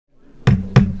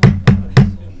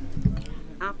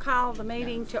call the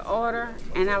meeting to order,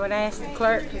 and I would ask the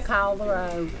clerk to call the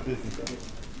roll.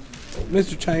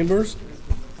 Mr. Chambers.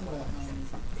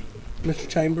 Mr.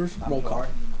 Chambers, roll call.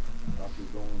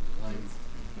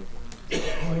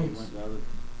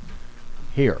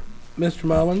 Here. Mr.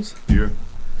 Mullins. Here.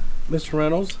 Mr.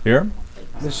 Reynolds. Here.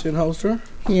 Ms. Shinholster.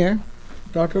 Here.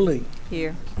 Dr. Lee.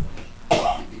 Here.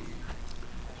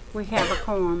 We have a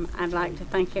quorum. I'd like to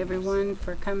thank everyone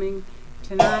for coming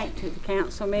tonight to the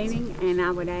council meeting, and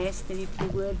I would ask that if you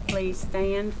would please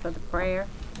stand for the prayer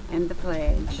and the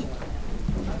pledge.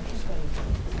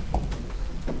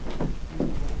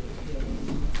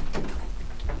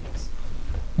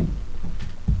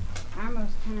 Our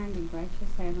most kind and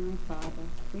gracious Heavenly Father,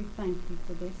 we thank you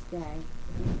for this day.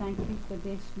 We thank you for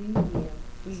this new year.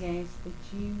 We ask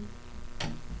that you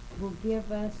will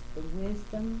give us the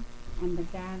wisdom and the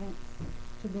guidance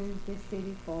to move this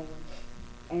city forward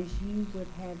as you would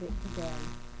have it to go.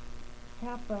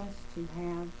 Help us to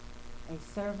have a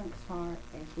servant's heart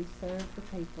as we serve the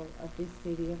people of this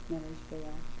city of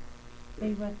Milledgeville.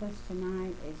 Be with us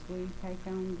tonight as we take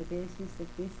on the business of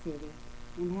this city,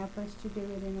 and help us to do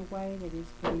it in a way that is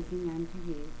pleasing unto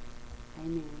you.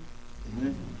 Amen.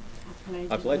 Amen.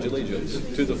 I pledge allegiance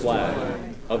to the flag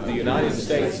of the United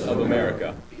States of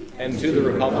America and to the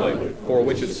republic for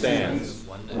which it stands,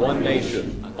 one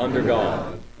nation, under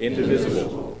God,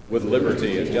 indivisible, with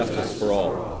liberty and justice for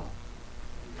all.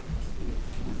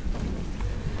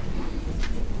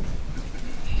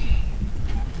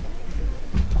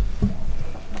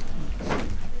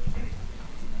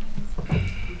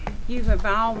 You have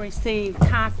all received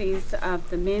copies of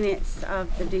the minutes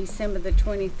of the December the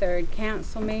 23rd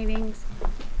council meetings.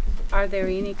 Are there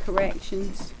any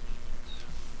corrections?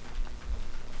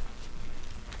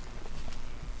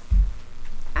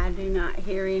 I do not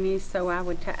hear any, so I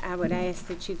would ask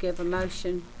that you give a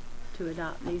motion to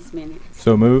adopt these minutes.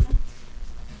 So moved.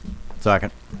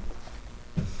 Second.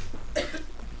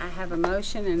 I have a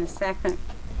motion and a second.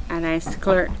 I'd ask the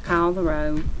clerk to call the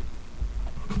roll.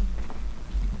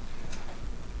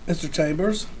 Mr.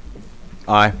 Chambers.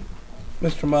 Aye.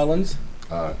 Mr. Mullins.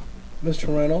 Aye.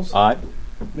 Mr. Reynolds. Aye.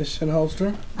 Ms.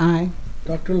 Shinholster. Aye.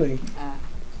 Dr. Lee.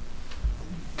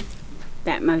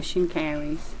 That motion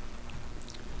carries.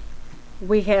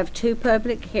 We have 2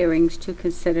 public hearings to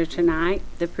consider tonight.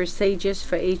 The procedures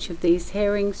for each of these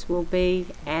hearings will be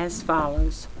as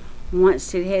follows.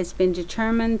 Once it has been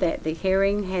determined that the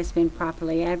hearing has been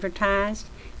properly advertised,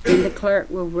 then the clerk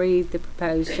will read the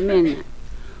proposed amendment.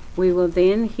 We will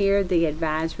then hear the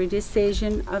advisory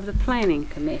decision of the Planning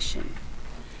Commission.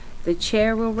 The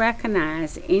chair will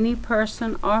recognize any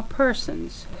person or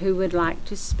persons who would like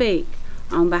to speak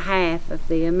on behalf of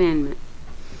the amendment.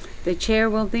 The chair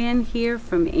will then hear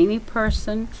from any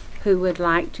person who would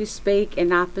like to speak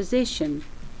in opposition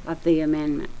of the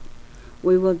amendment.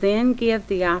 We will then give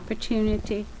the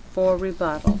opportunity for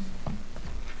rebuttal.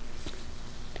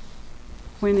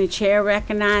 When the chair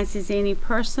recognizes any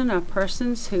person or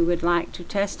persons who would like to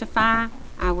testify,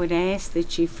 I would ask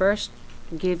that you first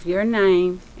give your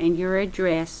name and your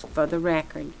address for the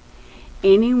record.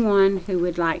 Anyone who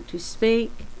would like to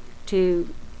speak is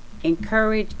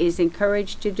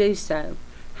encouraged to do so.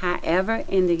 However,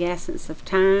 in the essence of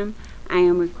time, I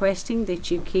am requesting that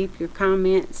you keep your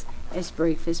comments as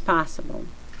brief as possible.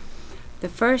 The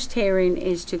first hearing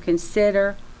is to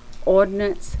consider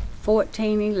Ordinance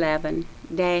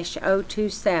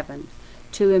 1411-027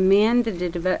 to amend the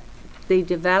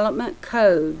Development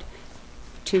Code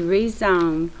to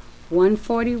rezone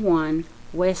 141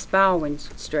 West Baldwin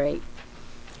Street.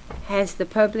 Has the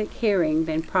public hearing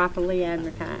been properly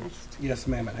advertised? Yes,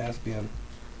 ma'am, it has been.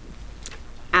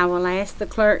 I will ask the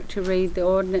clerk to read the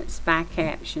ordinance by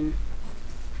caption.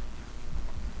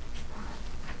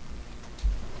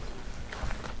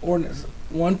 Ordinance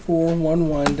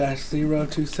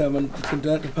 1411-027 to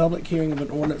conduct a public hearing of an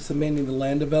ordinance amending the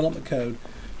Land Development Code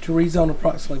to rezone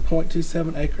approximately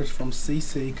 0.27 acres from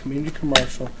CC Community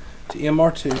Commercial to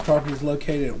MR2. Property is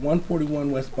located at 141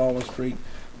 West Baldwin Street,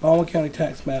 Baldwin County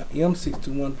Tax Map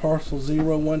M61, Parcel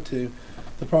 012.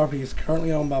 The property is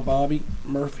currently owned by Bobby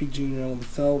Murphy Jr. and was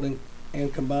sold and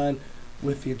combined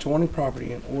with the adjoining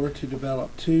property in order to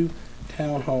develop 2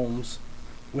 townhomes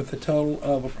with a total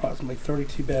of approximately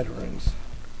 32 bedrooms.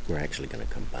 We're actually going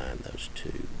to combine those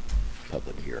 2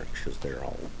 public hearings because they're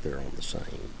on the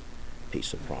same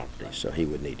piece of property. So he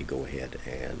would need to go ahead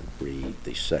and read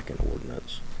the second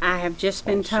ordinance. I have just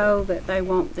been told that they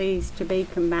want these to be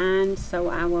combined, so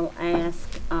I will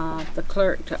ask the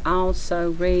clerk to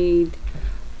also read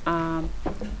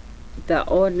the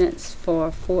ordinance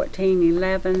for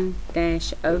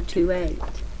 1411-028.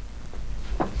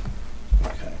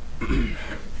 Okay.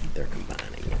 they're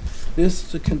combining it. This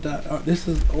is to conduct, this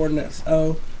is ordinance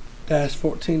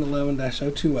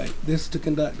O-1411-028. This is to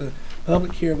conduct a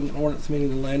public hearing of an ordinance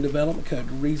amending the Land Development Code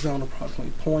to rezone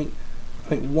approximately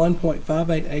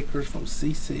 1.58 acres from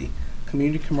CC,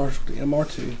 Community Commercial, to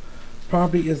MR2.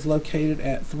 Property is located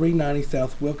at 390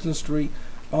 South Wilkinson Street,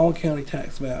 Baldwin County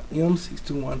Tax Map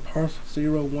M61, Parcel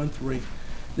 013.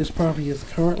 This property is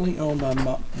currently owned by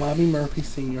Bobby Murphy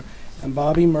Sr. and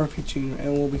Bobby Murphy Jr.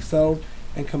 and will be sold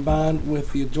and combined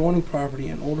with the adjoining property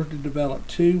in order to develop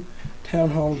 2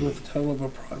 townhomes with a total of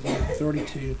approximately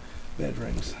 32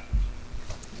 bedrooms.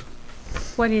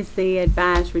 What is the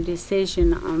advisory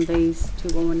decision on these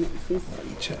 2 ordinances? Let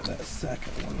me check that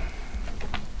second one.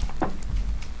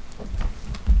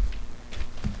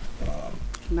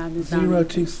 By the zoning?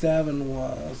 027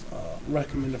 was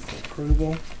recommended for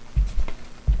approval.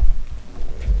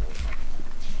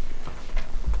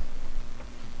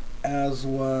 As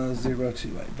was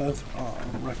 028. Both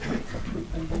recommended for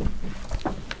approval.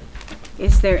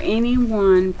 Is there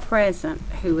anyone present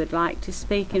who would like to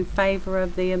speak in favor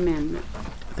of the amendment?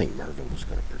 I think Mervyn was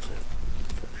going to present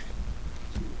first.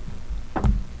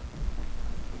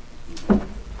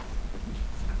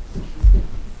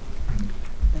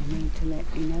 They need to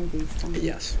let me know these things.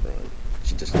 Yes, right.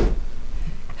 She just.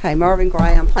 Hey, Marvin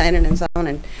Gray, I'm planning and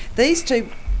zoning. These 2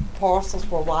 parcels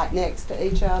were right next to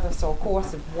each other, so of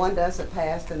course if one doesn't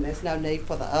pass, then there's no need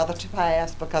for the other to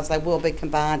pass because they will be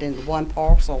combined into one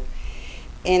parcel.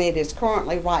 And it is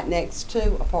currently right next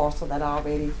to a parcel that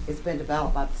already has been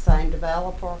developed by the same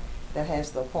developer that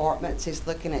has the apartments. He's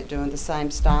looking at doing the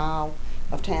same style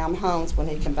of townhomes when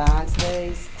he combines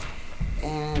these.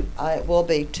 And it will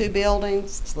be 2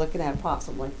 buildings. It's looking at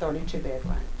approximately 32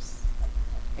 bedrooms.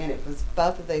 And it was,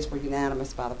 both of these were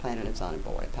unanimous by the Planning and Zoning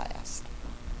Board. It passed.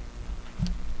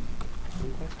 Any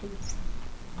questions?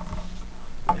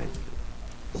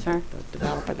 Sir? The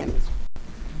developer then.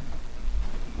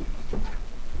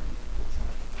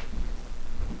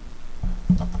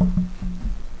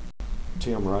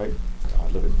 Tim Wright. I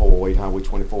live at 408 Highway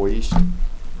 24 East. And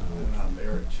I'm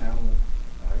Eric Channel.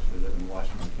 I actually live in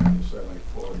Washington County,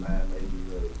 78409 Navy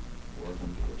Road,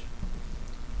 Oregon, Georgia.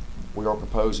 We are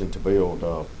proposing to build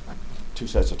 2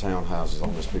 sets of townhouses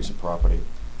on this piece of property.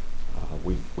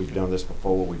 We've done this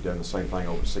before. We've done the same thing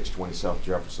over 620 South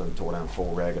Jefferson, tore down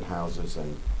 4 ragged houses,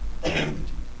 and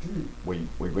we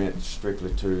rent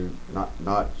strictly to,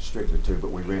 not strictly to, but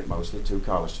we rent mostly to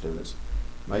college students.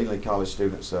 Mainly college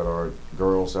students that are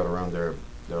girls that are on their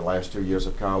last 2 years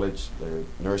of college. They're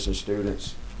nursing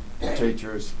students,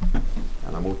 teachers,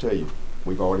 and I'm going to tell you,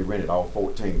 we've already rented all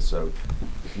 14, so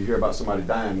if you hear about somebody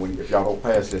dying, if y'all don't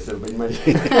pass this, it'll be me.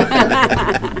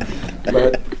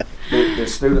 But the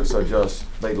students are just,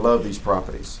 they love these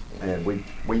properties, and we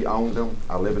own them.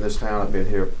 I live in this town. I've been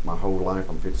here my whole life.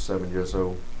 I'm 57 years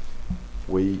old.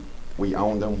 We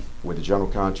own them with the general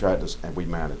contractors, and we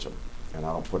manage them. And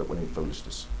I don't put up with any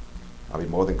foolishness. I'll be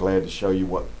more than glad to show you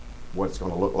what it's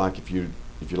going to look like if you'd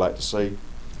like to see.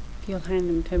 If you'll hand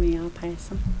them to me, I'll pass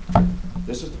them.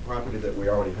 This is the property that we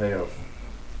already have.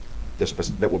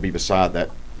 That will be beside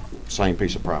that same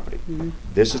piece of property. Mm-hmm.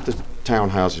 This is the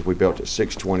townhouses we built at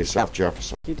 620 South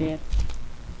Jefferson. You did.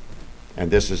 And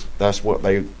that's what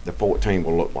the 14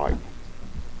 will look like.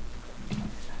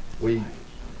 We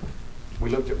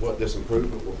looked at what this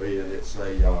improvement will be, and it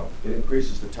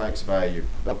increases the tax value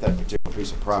of that particular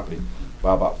piece of property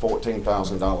by about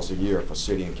 $14,000 a year for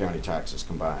city and county taxes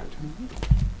combined,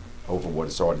 over what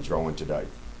it's already drawing today.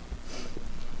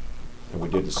 And we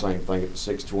did the same thing at the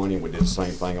 620, and we did the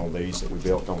same thing on these that we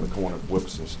built on the corner of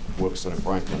Wilkinson and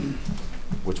Franklin,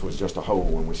 which was just a hole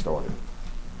when we started.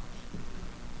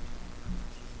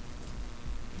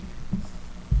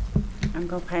 I'm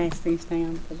going to pass these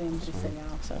down for them to see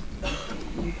also.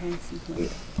 You pass them,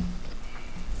 please.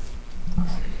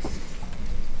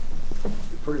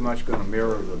 You're pretty much going to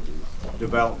mirror the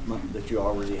development that you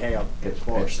already have as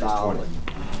far as style.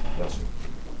 Yes, sir.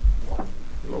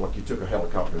 It looked like you took a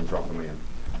helicopter and dropped them in.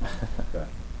 Okay.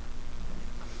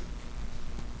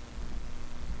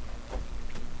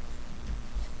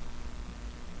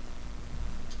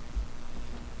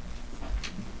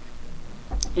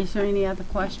 Is there any other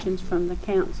questions from the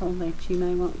council that you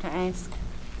may want to ask?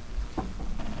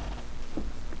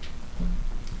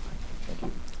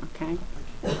 Okay.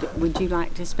 Would you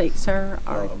like to speak, sir?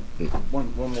 Or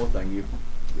One more thing.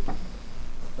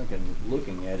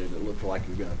 Looking at it, it looks like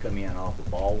you're going to come in off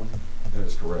of Baldwin. That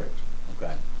is correct.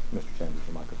 Okay. Mr. Chambers,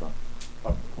 your microphone.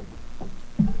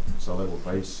 So they will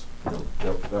face,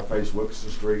 they'll face Wilkinson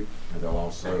Street, and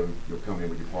you'll come in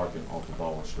with your parking off of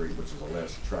Baldwin Street, which is a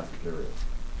less traffic area.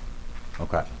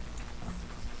 Okay.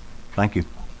 Thank you.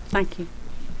 Thank you.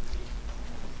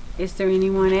 Is there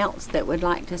anyone else that would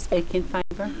like to speak in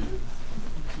favor?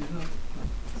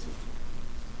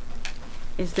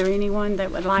 Is there anyone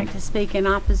that would like to speak in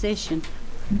opposition?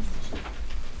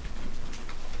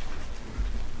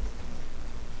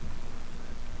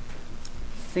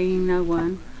 Seeing no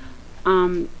one.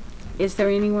 Is there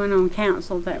anyone on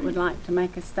council that would like to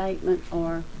make a statement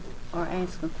or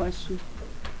ask a question?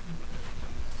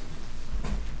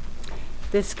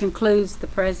 This concludes the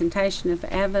presentation of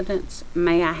evidence.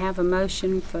 May I have a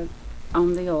motion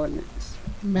on the ordinance?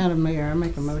 Madam Mayor, I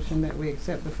make a motion that we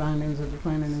accept the findings of the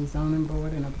Planning and Zoning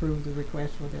Board and approve the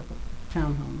request for the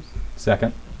townhomes.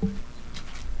 Second.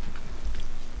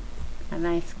 I'd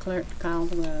ask clerk to call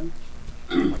the roll.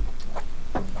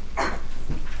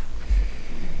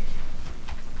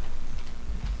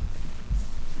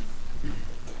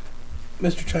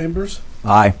 Mr. Chambers,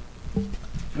 Aye.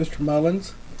 Mr.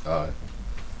 Mullins, Aye.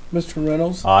 Mr.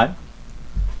 Reynolds, Aye.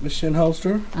 Ms.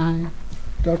 Shinholster, Aye.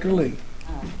 Dr. Lee.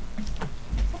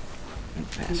 It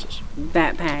passes.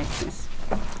 That passes.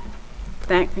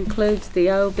 That concludes the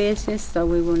old business, so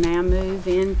we will now move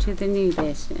into the new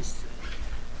business.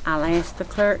 I'll ask the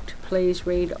clerk to please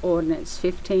read ordinance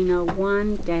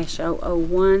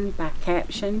 1501-001 by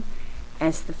caption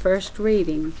as the first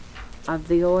reading of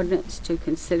the ordinance to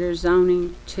consider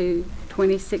zoning to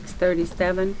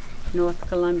 2637 North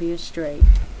Columbia Street.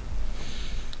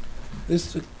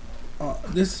 This is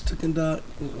to conduct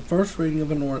the first reading of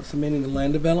an ordinance amending the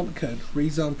Land Development Code to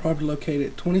rezone property located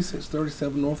at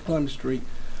 2637 North Columbia Street.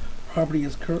 Property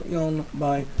is currently owned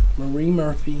by Marie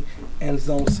Murphy and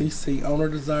Zone CC. Owner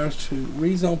desires to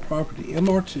rezone property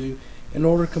MR2 in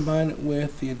order to combine it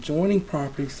with the adjoining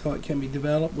property so it can be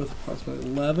developed with approximately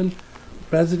 11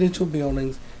 residential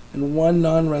buildings and 1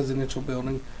 non-residential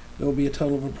building. There will be a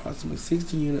total of approximately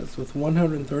 60 units with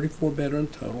 134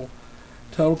 bedrooms total.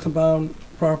 Total combined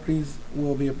properties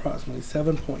will be approximately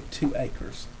 7.2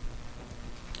 acres.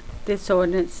 This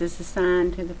ordinance is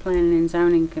assigned to the Planning and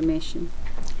Zoning Commission.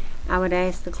 I would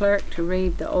ask the clerk to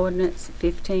read the ordinance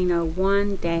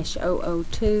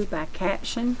 1501-002 by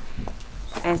caption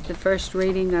as the first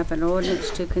reading of an ordinance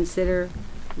to consider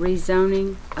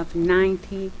rezoning of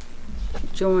 90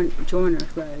 Joyner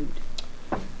Road.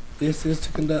 This is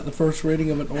to conduct the first reading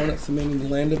of an ordinance amending the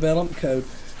Land Development Code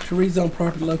to rezone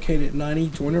property located at 90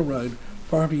 Joyner Road.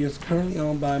 Property is currently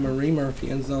owned by Marie Murphy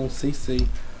and Zone CC.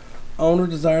 Owner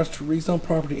desires to rezone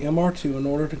property MR2 in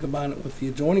order to combine it with the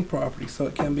adjoining property so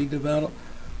it can be developed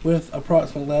with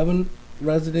approximately 11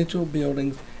 residential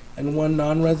buildings and 1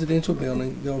 non-residential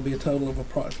building. There will be a total of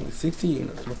approximately 60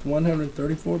 units with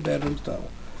 134 bedrooms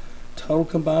total. Total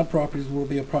combined properties will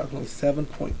be approximately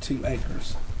 7.2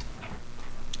 acres.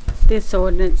 This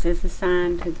ordinance is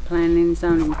assigned to the Planning and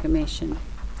Zoning Commission.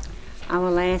 I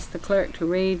will ask the clerk to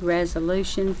read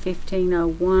Resolution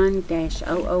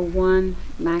 1501-001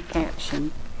 by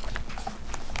caption.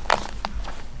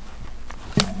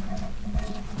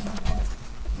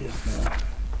 Yes, ma'am.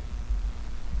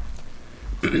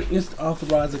 This to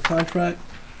authorize a contract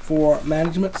for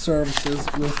management services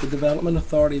with the Development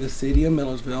Authority of the City of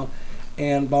Milledgeville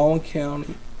and Baldwin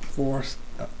County for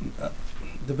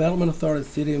Development Authority of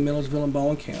the City of Milledgeville and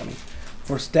Baldwin County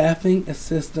for staffing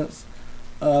assistance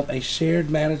of a shared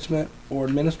management or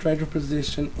administrative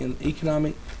position in the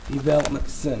Economic Development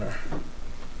Center.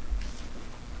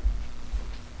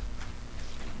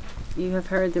 You have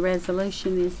heard the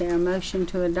resolution. Is there a motion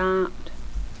to adopt?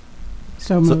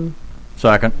 So moved.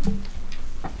 Second.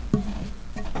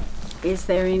 Is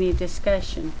there any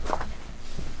discussion?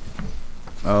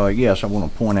 Yes, I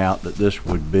want to point out that this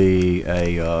would be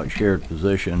a shared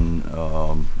position,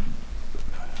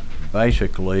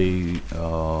 basically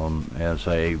as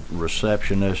a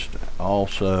receptionist,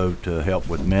 also to help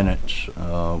with minutes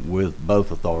with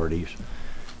both authorities,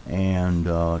 and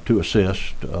to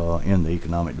assist in the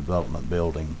economic development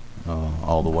building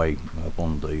all the way up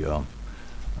on the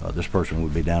this person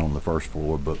would be down on the first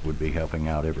floor, but would be helping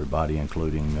out everybody,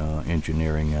 including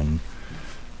engineering and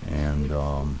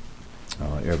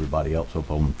everybody else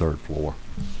up on the third floor.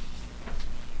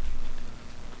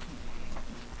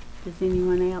 Does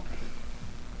anyone else?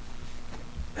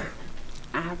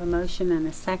 I have a motion and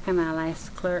a second. I'll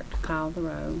ask the clerk to call the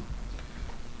roll.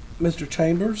 Mr.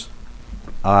 Chambers,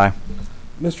 Aye.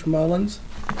 Mr. Mullins,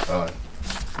 Aye.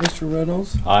 Mr.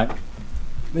 Reynolds, Aye.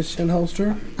 Ms.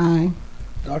 Shinholster, Aye.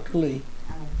 Dr. Lee.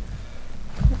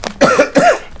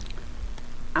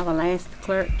 I will ask the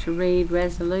clerk to read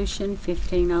Resolution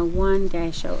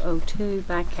 1501-002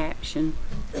 by caption.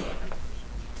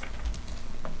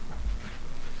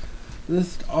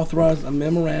 This authorises a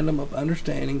memorandum of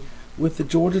understanding with the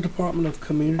Georgia Department of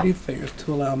Community Affairs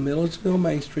to allow Milledgeville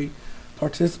Main Street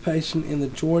participation in the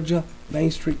Georgia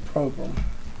Main Street program.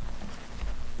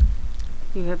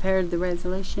 You have heard the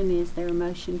resolution. Is there a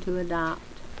motion to adopt?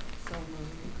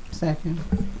 Second.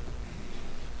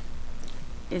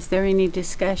 Is there any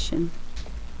discussion?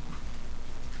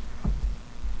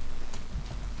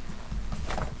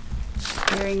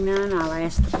 Hearing none, I'll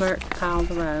ask the clerk to call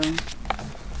the roll.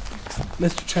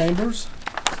 Mr. Chambers,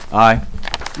 Aye.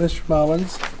 Mr.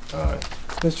 Mullins, Aye.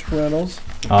 Mr. Reynolds,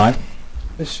 Aye.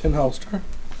 Ms. Shinholster,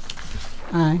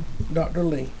 Aye. Dr.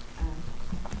 Lee.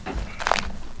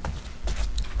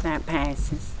 That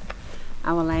passes.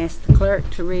 I will ask the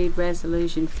clerk to read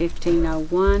Resolution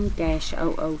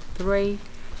 1501-003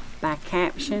 by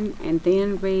caption and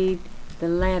then read the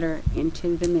letter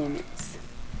into the minutes.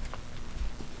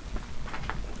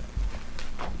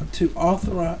 To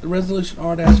authorize Resolution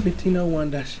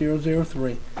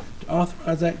R-1501-003 to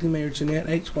authorize Acting Mayor Jeanette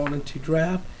H. Walden to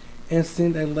draft and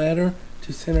send a letter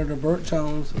to Senator Burt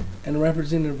Jones and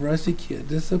Representative Rusty Kidd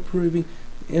disapproving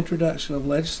the introduction of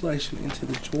legislation into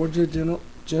the Georgia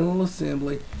General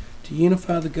Assembly to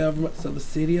unify the governments of the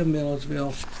city of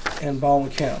Milledgeville and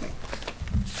Baldwin County.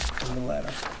 In the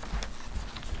letter.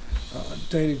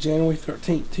 Dated January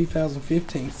 13,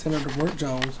 2015, Senator Burt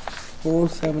Jones,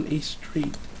 407 East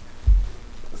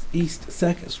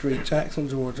 2nd Street, Jackson,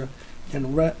 Georgia,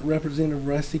 and Representative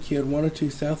Rusty Kidd, 102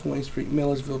 South Wayne Street,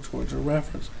 Milledgeville, Georgia,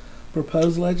 reference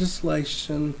proposed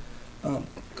legislation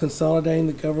consolidating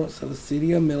the governments of the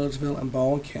city of Milledgeville and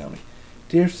Baldwin County.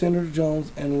 Dear Senator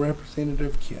Jones and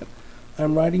Representative Kidd, I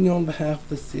am writing you on behalf of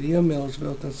the city of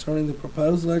Milledgeville concerning the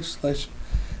proposed legislation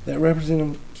that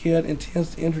Representative Kidd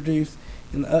intends to introduce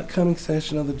in the upcoming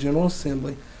session of the General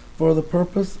Assembly for the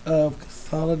purpose of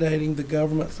consolidating the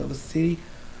governments of the city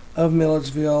of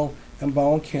Milledgeville and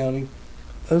Baldwin County.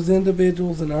 Those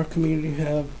individuals in our community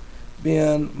have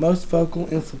been most vocal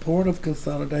in support of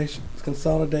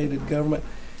consolidated government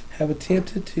have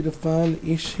attempted to define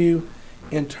the issue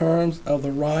in terms of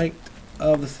the right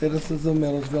of the citizens of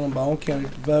Milledgeville and Baldwin County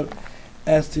to vote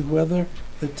as to whether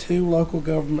the two local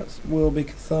governments will be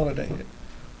consolidated.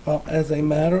 While as a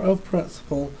matter of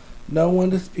principle, no one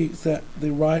disputes that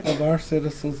the right of our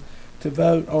citizens to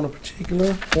vote on a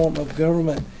particular form of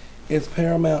government is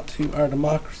paramount to our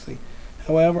democracy.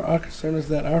 However, our concern is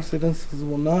that our citizens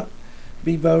will not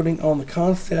be voting on the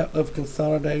concept of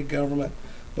consolidated government,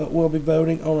 but will be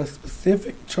voting on a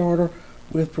specific charter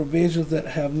with provisions that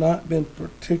have not been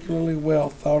particularly well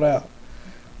thought out.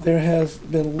 There has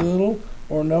been little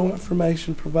or no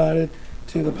information provided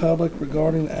to the public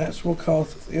regarding the actual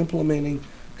costs of implementing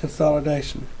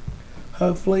consolidation.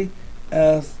 Hopefully,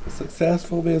 as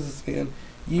successful businessmen,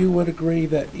 you would agree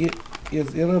that it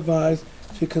is ill-advised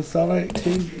to consolidate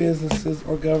two businesses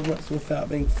or governments without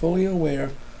being fully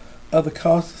aware of the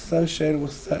costs associated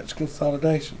with such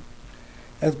consolidation.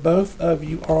 As both of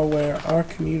you are aware, our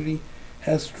community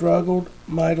has struggled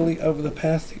mightily over the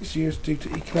past 6 years due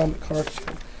to economic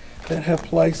hardship that have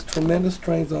placed tremendous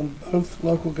strains on both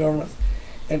local governments,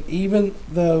 and even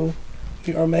though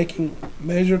we are making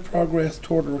measured progress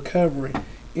toward a recovery,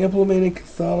 implementing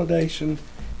consolidation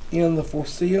in the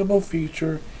foreseeable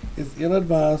future is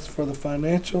ill-advised for the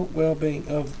financial well-being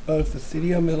of both the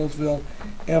city of Milledgeville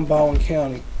and Baldwin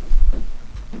County.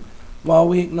 While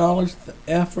we acknowledge the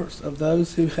efforts of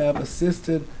those who have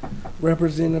assisted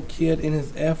Representative Kidd in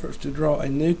his efforts to draw a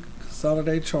new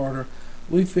consolidated charter,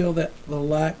 we feel that the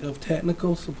lack of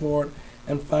technical support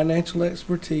and financial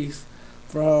expertise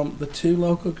from the two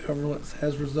local governments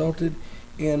has resulted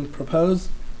in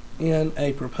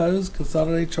a proposed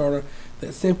consolidated charter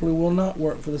that simply will not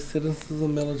work for the citizens of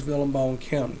Milledgeville and Baldwin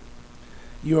County.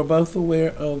 You are both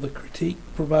aware of the critique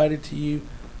provided to you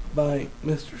by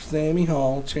Mr. Sammy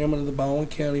Hall, Chairman of the Baldwin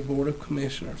County Board of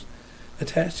Commissioners,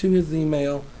 attached to his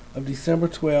email of December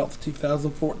 12,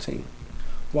 2014.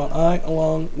 While I,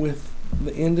 along with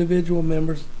the individual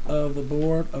members of the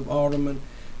Board of Aldermen,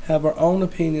 have our own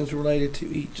opinions related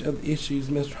to each of the issues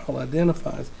Mr. Hall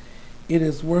identifies, it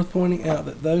is worth pointing out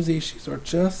that those issues are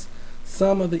just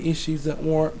some of the issues that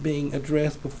warrant being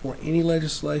addressed before any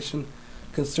legislation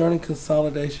concerning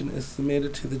consolidation is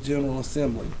submitted to the General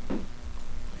Assembly.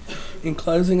 In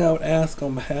closing, I would ask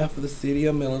on behalf of the city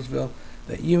of Milledgeville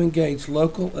that you engage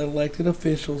local elected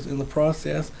officials in the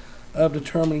process of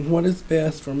determining what is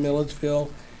best for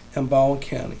Milledgeville and Baldwin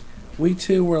County. We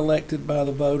too were elected by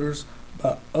the voters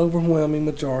by overwhelming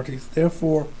majorities.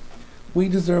 Therefore, we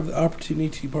deserve the opportunity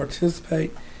to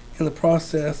participate in the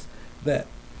process that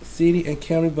city and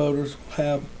county voters will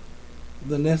have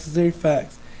the necessary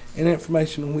facts and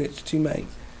information on which to make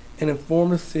an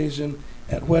informed decision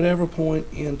At whatever point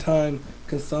in time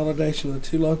consolidation of the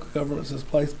two local governments is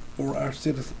placed before our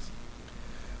citizens.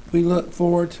 We look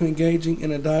forward to engaging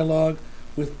in a dialogue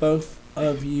with both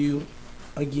of you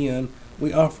again.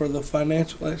 We offer the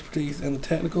financial expertise and the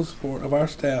technical support of our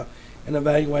staff in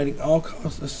evaluating all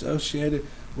costs associated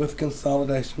with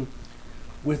consolidation.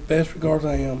 With best regards,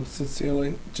 I am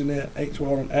sincerely Jeanette H.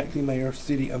 Walden, Acting Mayor,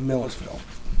 City of Milledgeville.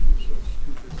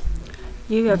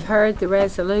 You have heard the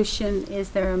resolution. Is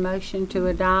there a motion to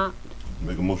adopt?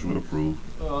 Make a motion to approve.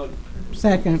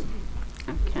 Second.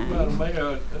 Okay. Madam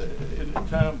Mayor, any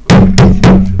time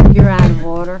for You're out of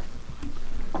order.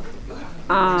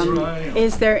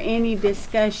 Is there any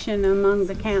discussion among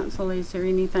the council? Is there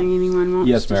anything anyone wants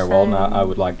to say? Yes, Mayor Walden, I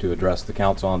would like to address the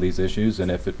council on these issues, and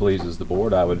if it pleases the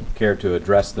board, I would care to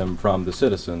address them from the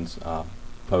citizens'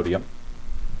 podium.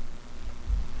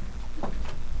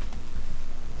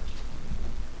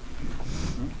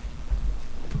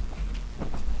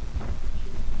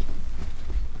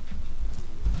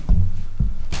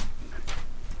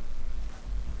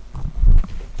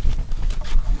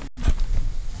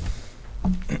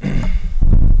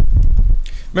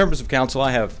 Members of council,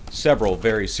 I have several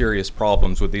very serious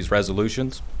problems with these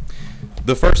resolutions.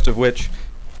 The first of which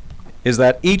is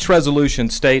that each resolution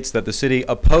states that the city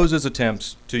opposes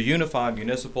attempts to unify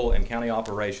municipal and county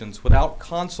operations without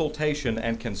consultation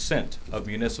and consent of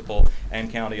municipal and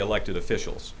county elected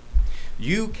officials.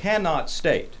 You cannot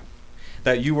state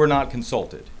that you were not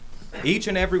consulted. Each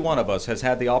and every one of us has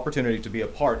had the opportunity to be a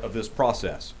part of this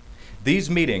process. These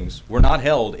meetings were not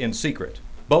held in secret,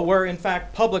 but were in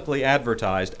fact publicly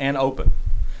advertised and open.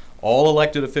 All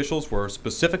elected officials were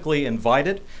specifically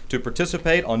invited to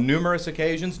participate on numerous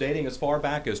occasions dating as far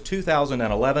back as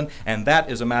 2011, and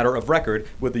that is a matter of record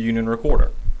with the Union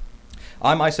Recorder.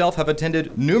 I myself have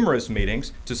attended numerous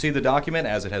meetings to see the document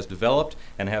as it has developed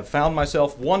and have found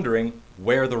myself wondering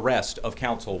where the rest of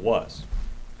council was.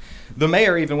 The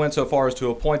mayor even went so far as to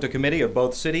appoint a committee of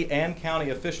both city and county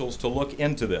officials to look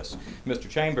into this. Mr.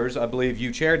 Chambers, I believe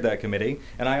you chaired that committee,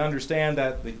 and I understand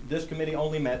that this committee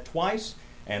only met twice,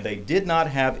 and they did not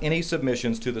have any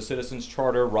submissions to the Citizens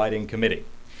Charter Writing Committee.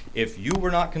 If you were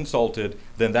not consulted,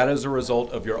 then that is a result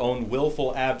of your own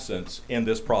willful absence in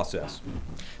this process.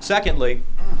 Secondly,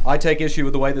 I take issue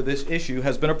with the way that this issue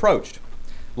has been approached.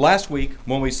 Last week,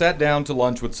 when we sat down to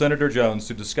lunch with Senator Jones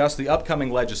to discuss the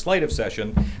upcoming legislative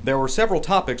session, there were several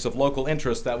topics of local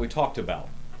interest that we talked about.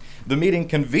 The meeting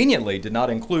conveniently did not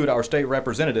include our state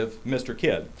representative, Mr.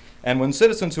 Kidd, and when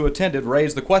citizens who attended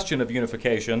raised the question of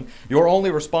unification, your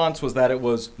only response was that it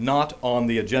was not on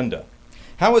the agenda.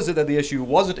 How is it that the issue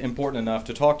wasn't important enough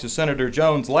to talk to Senator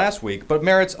Jones last week, but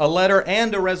merits a letter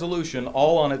and a resolution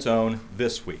all on its own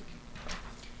this week?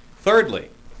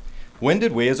 Thirdly, when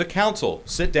did we as a council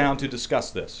sit down to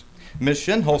discuss this? Ms.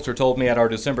 Shinholster told me at our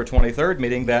December 23rd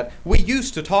meeting that we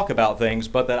used to talk about things,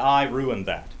 but that I ruined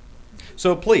that.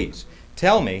 So please,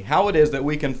 tell me how it is that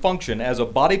we can function as a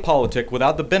body politic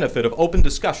without the benefit of open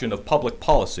discussion of public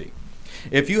policy.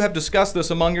 If you have discussed this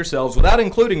among yourselves without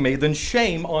including me, then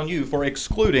shame on you for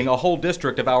excluding a whole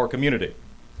district of our community.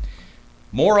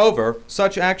 Moreover,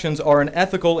 such actions are an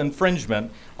ethical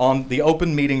infringement on the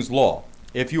open meetings law.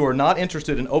 If you are not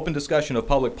interested in open discussion of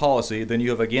public policy, then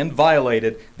you have again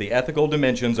violated the ethical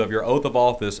dimensions of your oath of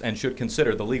office and should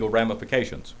consider the legal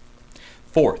ramifications.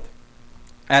 Fourth,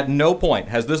 at no point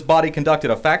has this body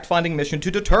conducted a fact-finding mission to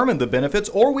determine the benefits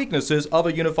or weaknesses of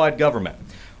a unified government.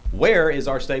 Where is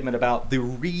our statement about the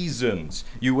reasons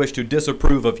you wish to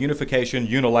disapprove of unification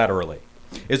unilaterally?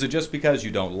 Is it just because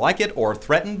you don't like it or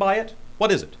threatened by it? What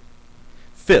is it?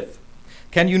 Fifth,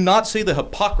 can you not see the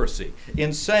hypocrisy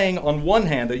in saying on one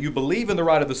hand that you believe in the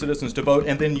right of the citizens to vote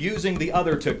and then using the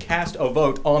other to cast a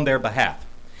vote on their behalf?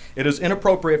 It is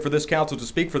inappropriate for this council to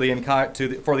speak for the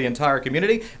entire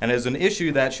community, and is an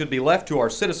issue that should be left to our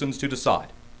citizens to decide.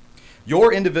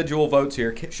 Your individual votes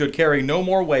here should carry no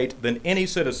more weight than any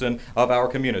citizen of our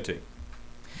community.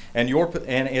 And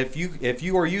if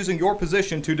you are using your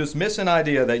position to dismiss an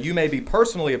idea that you may be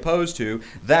personally opposed to,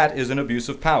 that is an abuse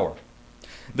of power.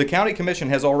 The County Commission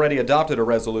has already adopted a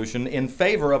resolution in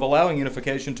favor of allowing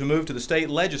unification to move to the state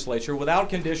legislature without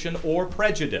condition or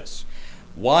prejudice.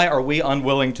 Why are we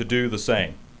unwilling to do the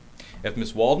same? If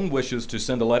Ms. Walden wishes to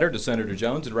send a letter to Senator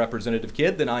Jones and Representative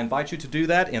Kidd, then I invite you to do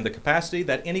that in the capacity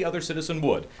that any other citizen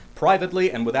would, privately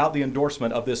and without the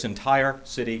endorsement of this entire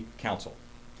city council.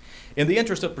 In the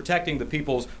interest of protecting the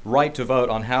people's right to vote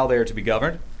on how they are to be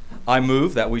governed, I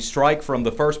move that we strike from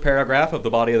the first paragraph of the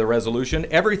body of the resolution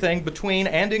everything between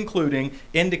and including,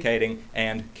 indicating,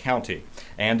 and county.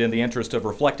 And in the interest of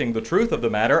reflecting the truth of the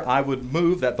matter, I would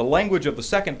move that the language of the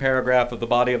second paragraph of the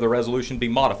body of the resolution be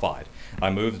modified. I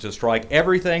move to strike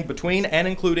everything between and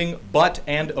including but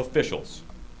and officials.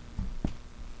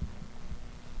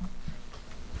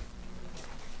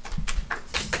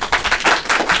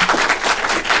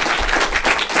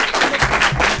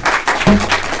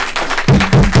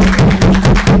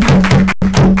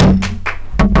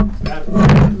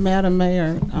 Madam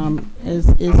Mayor, is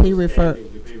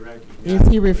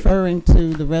he referring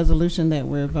to the resolution that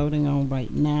we're voting on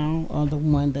right now, or the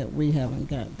one that we haven't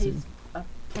got to? He's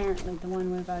apparently the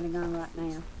one we're voting on right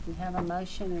now. We have a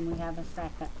motion and we have a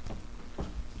second.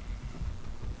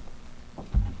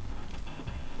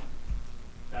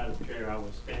 Madam Chair, I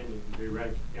was standing to be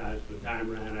recognized, but time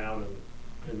ran out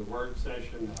in the work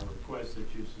session. I request that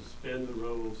you suspend the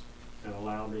rules and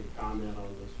allow me to comment on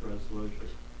this resolution.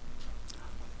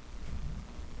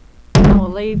 I will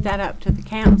leave that up to the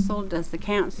council. Does the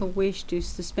council wish to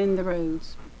suspend the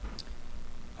rules?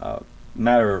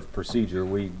 Matter of procedure,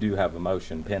 we do have a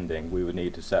motion pending. We would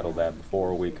need to settle that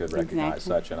before we could recognize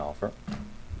Exactly. such an offer.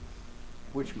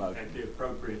 Which motion? At the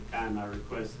appropriate time, I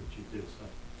request that you do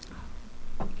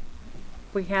so.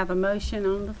 We have a motion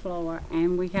on the floor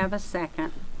and we have a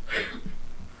second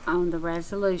on the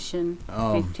resolution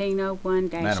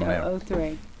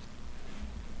 1501-003.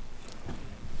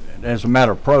 As a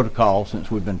matter of protocol, since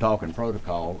we've been talking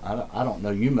protocol, I don't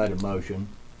know, you made a motion.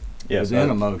 Yes, within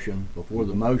a motion, before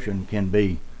the motion can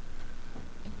be.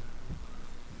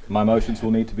 My motions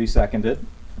will need to be seconded,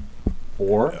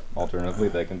 or alternatively,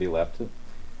 they can be left to.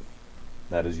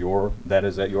 That is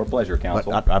at your pleasure,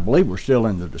 council. But I believe we're still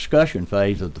in the discussion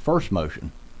phase of the first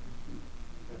motion.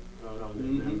 Vote on the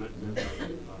amendment and then vote on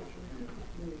the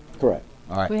motion. Correct.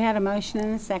 All right. We had a motion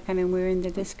and a second and we're in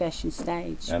the discussion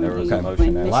stage. And there when was he- a motion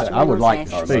when and a Mr. second. I would Reynolds like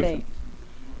to asked speak.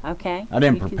 Okay. I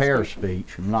didn't you can prepare a speak.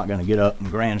 speech. I'm not going to get up and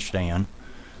grandstand,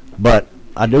 but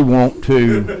I do want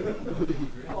to.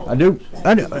 I do.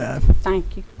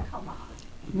 Thank you.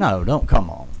 No, don't come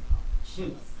on.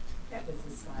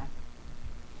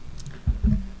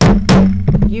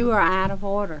 You are out of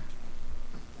order.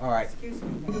 All right.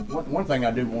 One thing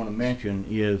I do want to mention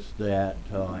is that,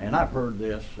 and I've heard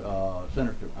this,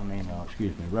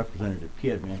 Representative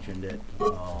Kidd mentioned it in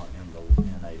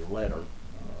a letter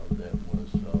that was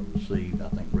received, I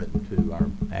think, written to our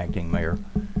acting mayor,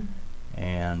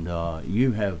 and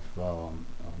you have, Mr.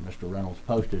 Reynolds,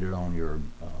 posted it on your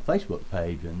Facebook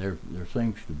page, and there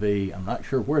seems to be, I'm not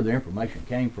sure where the information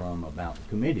came from about the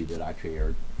committee that I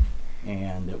chaired,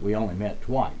 and that we only met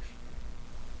twice.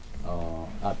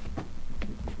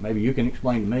 Maybe you can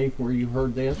explain to me where you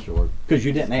heard this, or because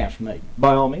you didn't ask me.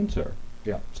 By all means, sir.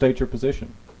 Yeah. State your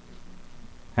position.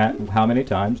 How many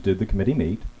times did the committee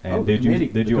meet, and The did you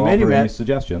committee offer any met-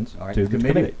 suggestions All right, to the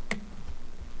committee?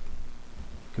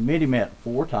 Committee met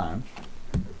 4 times.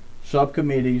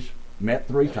 Subcommittees met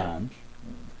 3 times.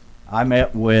 I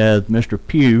met with Mr.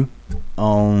 Pugh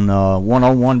on a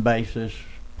one-on-one basis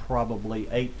probably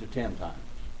 8 to 10 times.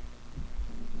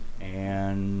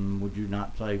 And would you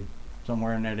not say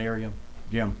somewhere in that area,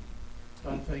 Jim?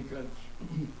 I think that's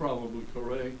probably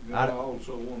correct. And I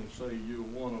also want to say you're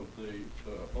one of the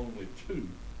only 2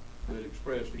 that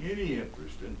expressed any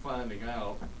interest in finding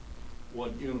out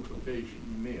what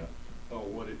unification meant or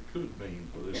what it could mean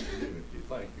for this community.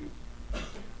 Thank you.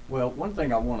 Well, one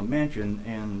thing I want to mention,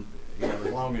 and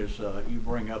as long as you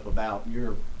bring up about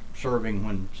your serving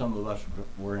when some of us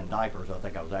were in diapers, I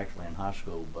think I was actually in high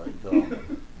school, but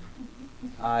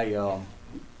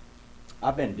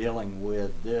I've been dealing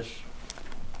with this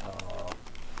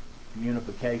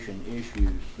unification issue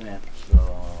since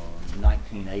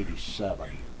 1987.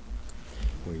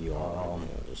 Where you are now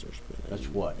is there's been That's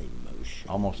what? a motion.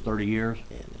 Almost 30 years?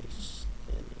 And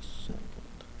a second.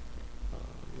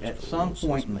 At Mr. some Reynolds has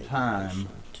point in made a time, motion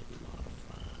to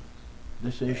modify.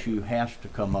 this issue has to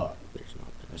come up. There's not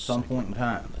been a At some point in second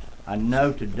on time. that. I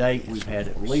know to date we've had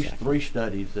at least 3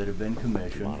 studies that have been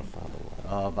commissioned Modify the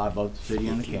law. by both the city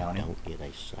and the If you county. don't get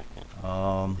a second,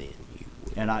 Um, then you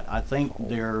would. And I think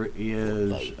there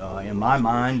is, in my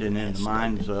mind and in the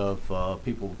minds of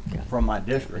people from my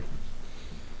district,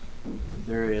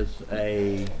 there is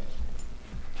a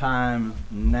time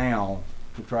now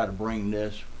to try to bring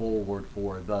this forward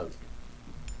for a vote.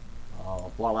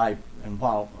 While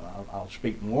I'll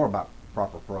speak more about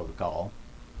proper protocol,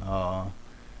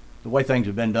 the way things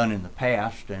have been done in the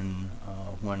past, and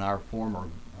when our former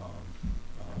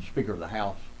Speaker of the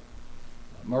House,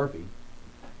 Murphy,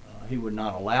 he would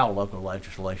not allow local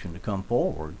legislation to come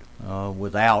forward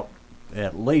without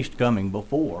at least coming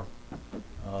before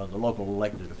the local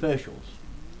elected officials.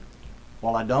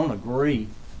 While I don't agree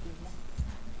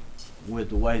with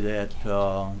the way that,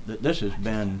 that this has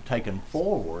been taken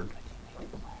forward,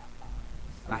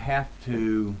 I have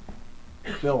to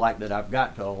feel like that I've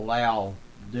got to allow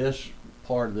this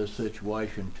part of this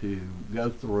situation to go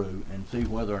through and see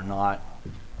whether or not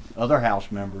other House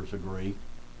members agree.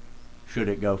 Should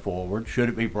it go forward? Should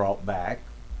it be brought back?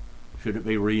 Should it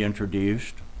be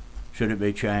reintroduced? Should it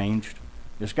be changed?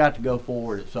 It's got to go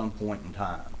forward at some point in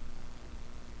time.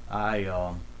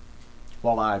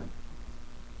 While I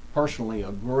personally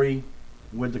agree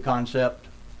with the concept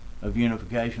of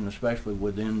unification, especially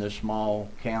within this small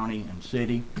county and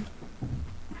city,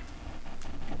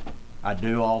 I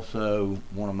do also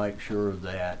want to make sure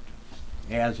that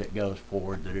as it goes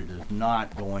forward, that it is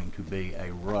not going to be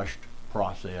a rushed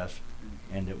process,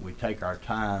 and that we take our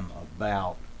time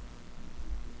about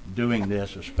doing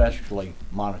this, especially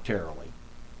monetarily.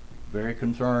 Very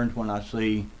concerned when I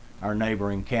see our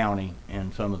neighboring county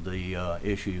and some of the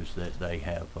issues that they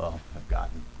have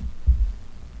gotten.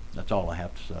 That's all I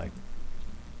have to say.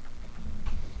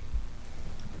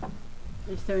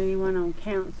 Is there anyone on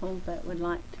council that would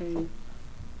like to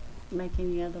make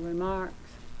any other remarks?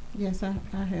 Yes, I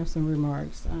have some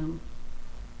remarks.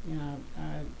 You know,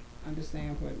 I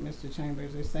understand what Mr.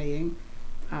 Chambers is saying.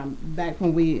 Back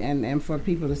when and for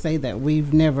people to say that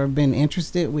we've never been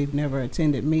interested, we've never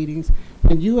attended meetings.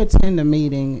 When you attend a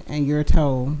meeting and you're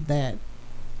told that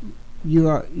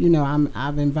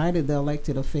I've invited the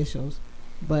elected officials,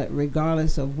 but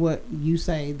regardless of what you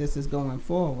say, this is going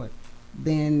forward,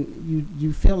 then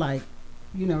you feel like,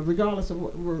 regardless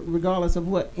of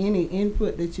what any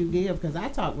input that you give, because I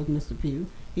talked with Mr. Pugh,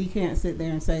 he can't sit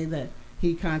there and say that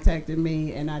he contacted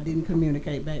me and I didn't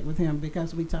communicate back with him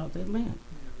because we talked at length.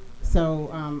 So,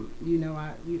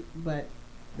 but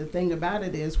the thing about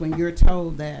it is when you're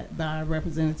told that by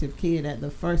Representative Kidd at the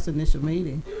first initial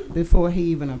meeting, before he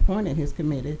even appointed his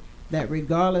committee, that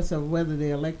regardless of whether the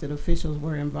elected officials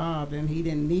were involved, and he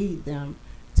didn't need them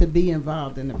to be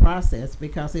involved in the process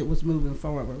because it was moving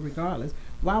forward regardless,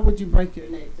 why would you break your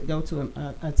neck to go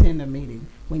to attend a meeting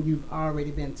when you've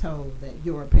already been told that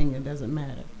your opinion doesn't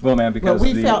matter? Well, ma'am, because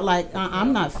we felt like,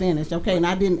 I'm not finished, okay, and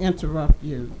I didn't interrupt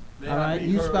you. All right,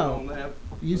 you spoke.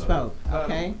 You spoke,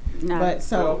 okay? No. But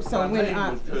so when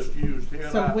I'll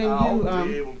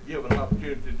be able to give an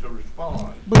opportunity to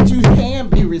respond. But you can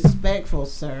be respectful,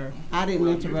 sir. I didn't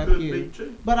Well, interrupt you could you. be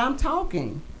too. But I'm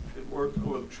talking.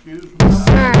 Well, excuse me.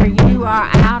 Sir, you are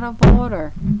out of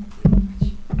order.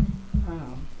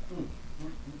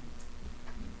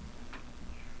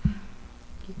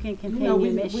 You can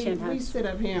continue, Ms. we Shinhurst. sit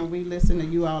up here and we listen to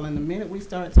you all, and the minute we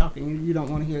start talking, you don't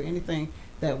want to hear anything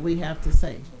that we have to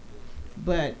say.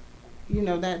 But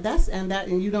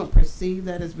and you don't perceive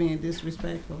that as being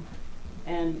disrespectful.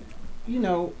 And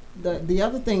the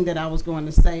other thing that I was going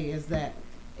to say is that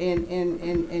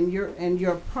in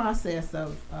your process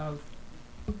of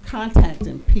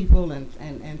contacting people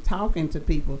and talking to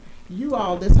people,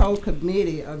 this whole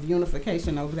committee of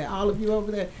unification over there, all of you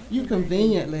over there, you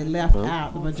conveniently left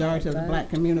out the majority of the black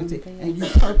community, and you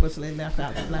purposely left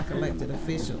out the black elected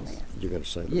officials. You're going to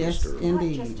say that, Yes, Mr.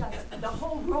 indeed. The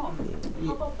whole room.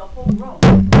 How about the whole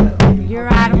room?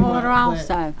 You're out of order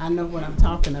also. I know what I'm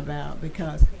talking about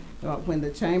because when the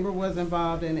chamber was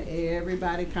involved and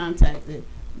everybody contacted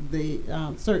the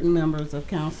certain members of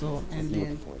council, and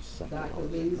then Dr.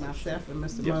 Lee, myself, and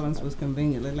Mr. Mullins was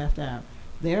conveniently left out.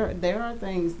 There are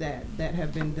things that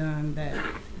have been done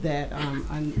that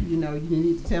you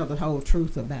need to tell the whole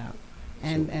truth about,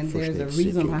 and there's a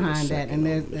reason behind that, and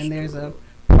there's a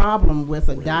problem with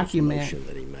a document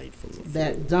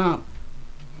that dumped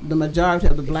the majority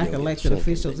of the black elected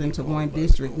officials into one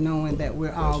district, knowing that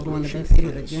we're all going to be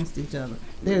pitted against each other.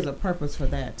 There's a purpose for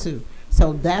that too.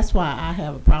 So that's why I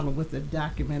have a problem with the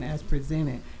document as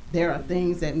presented. There are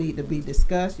things that need to be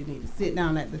discussed. You need to sit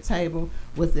down at the table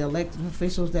with the elected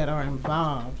officials that are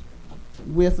involved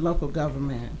with local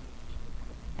government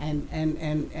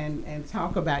and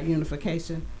talk about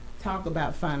unification, talk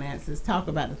about finances, talk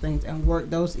about the things, and work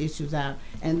those issues out.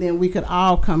 And then we could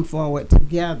all come forward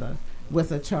together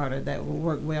with a charter that will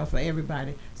work well for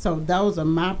everybody. So those are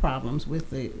my problems with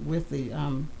the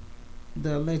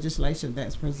legislation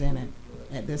that's presented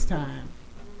at this time.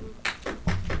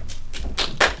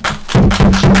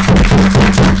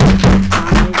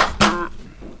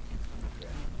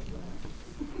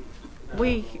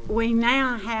 We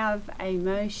now have a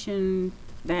motion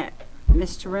that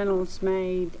Mr. Reynolds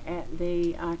made at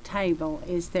the table.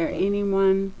 Is there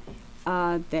anyone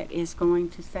that is going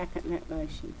to second that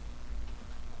motion?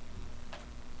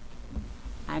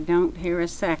 I don't hear a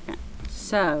second.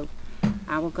 So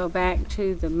I will go back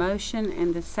to the motion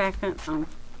and the second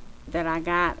that I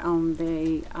got on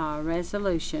the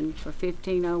resolution for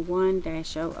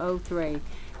 1501-003.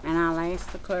 And I'll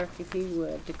ask the clerk if he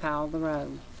would to call the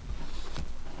roll.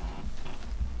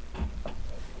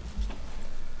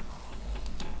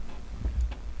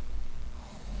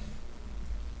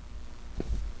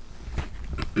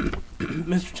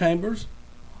 Mr. Chambers?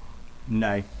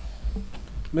 Nay.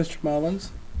 Mr.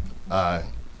 Mullins? Aye.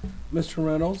 Mr.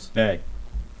 Reynolds? Nay.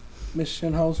 Ms.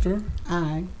 Shinholster?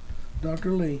 Aye.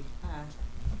 Dr. Lee? Aye.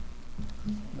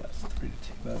 That's 3-2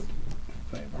 vote in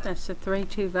favor. That's a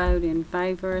 3-2 vote in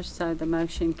favor, so the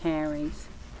motion carries.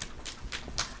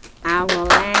 I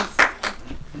will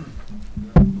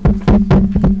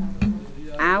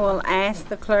ask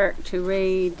the clerk to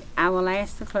read a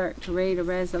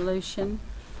resolution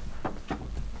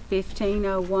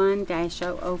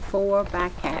 1501-004 by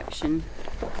caption.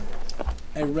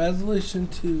 A resolution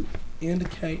to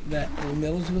indicate that the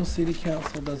Milledgeville City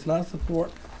Council does not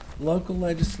support local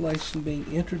legislation being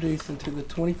introduced into the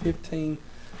 2015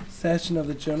 session of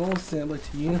the General Assembly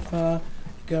to unify the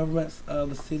governments of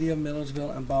the City of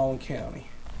Milledgeville and Baldwin County.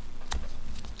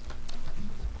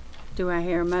 Do I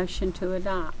hear a motion to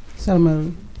adopt? So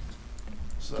moved.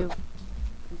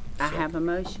 I have a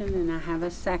motion and I have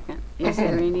a second. Is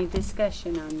there any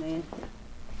discussion on this?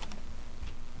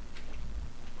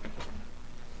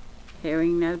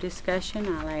 Hearing no discussion,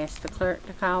 I'll ask the clerk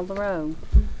to call the roll.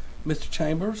 Mr.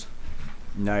 Chambers?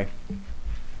 Nay.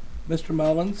 Mr.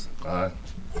 Mullins? Aye.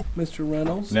 Mr.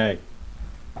 Reynolds? Nay.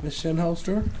 Ms.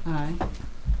 Shinholster? Aye.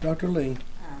 Dr. Lee?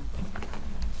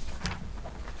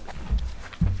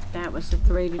 That was a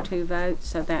 3-2 vote,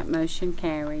 so that motion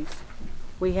carries.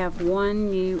 We have one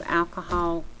new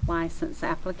alcohol license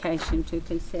application to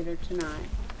consider tonight.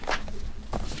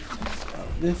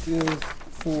 This is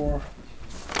for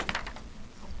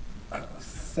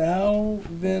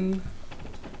Salvin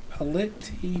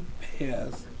Paliti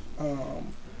Pez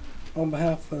on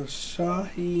behalf of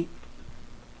Shahi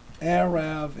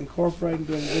Arav Incorporated,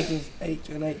 doing business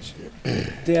H&H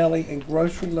Deli and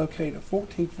Grocery located at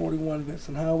 1441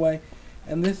 Vincent Highway,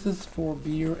 and this is for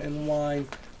beer and wine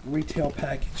retail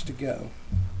package to go.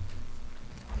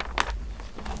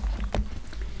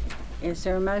 Is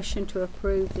there a motion to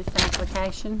approve this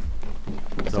application?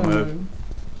 So moved.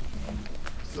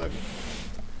 Second.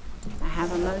 I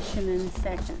have a motion and a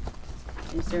second.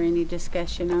 Is there any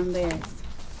discussion on this?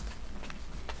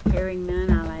 Hearing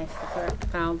none, I'll ask the clerk to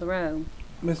call the roll.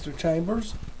 Mr.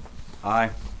 Chambers?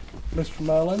 Aye. Mr.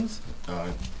 Mullins?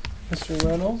 Aye. Mr.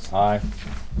 Reynolds? Aye.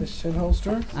 Ms.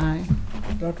 Shinholster? Aye.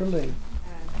 Dr. Lee?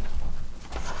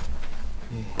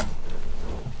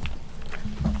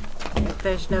 If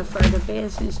there's no further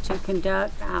business to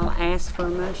conduct, I'll ask for a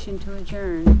motion to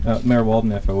adjourn. Mayor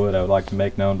Walden, if I would like to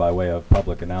make known by way of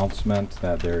public announcement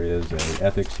that there is a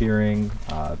ethics hearing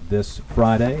this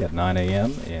Friday at 9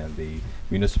 a.m. in the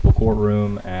municipal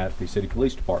courtroom at the City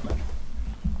Police Department.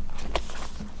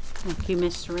 Thank you,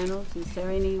 Mr. Reynolds. Is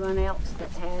there anyone else that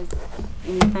has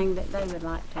anything that they would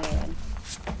like to add?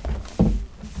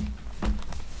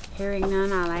 Hearing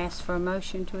none, I'll ask for a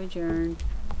motion to adjourn.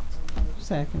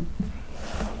 Second.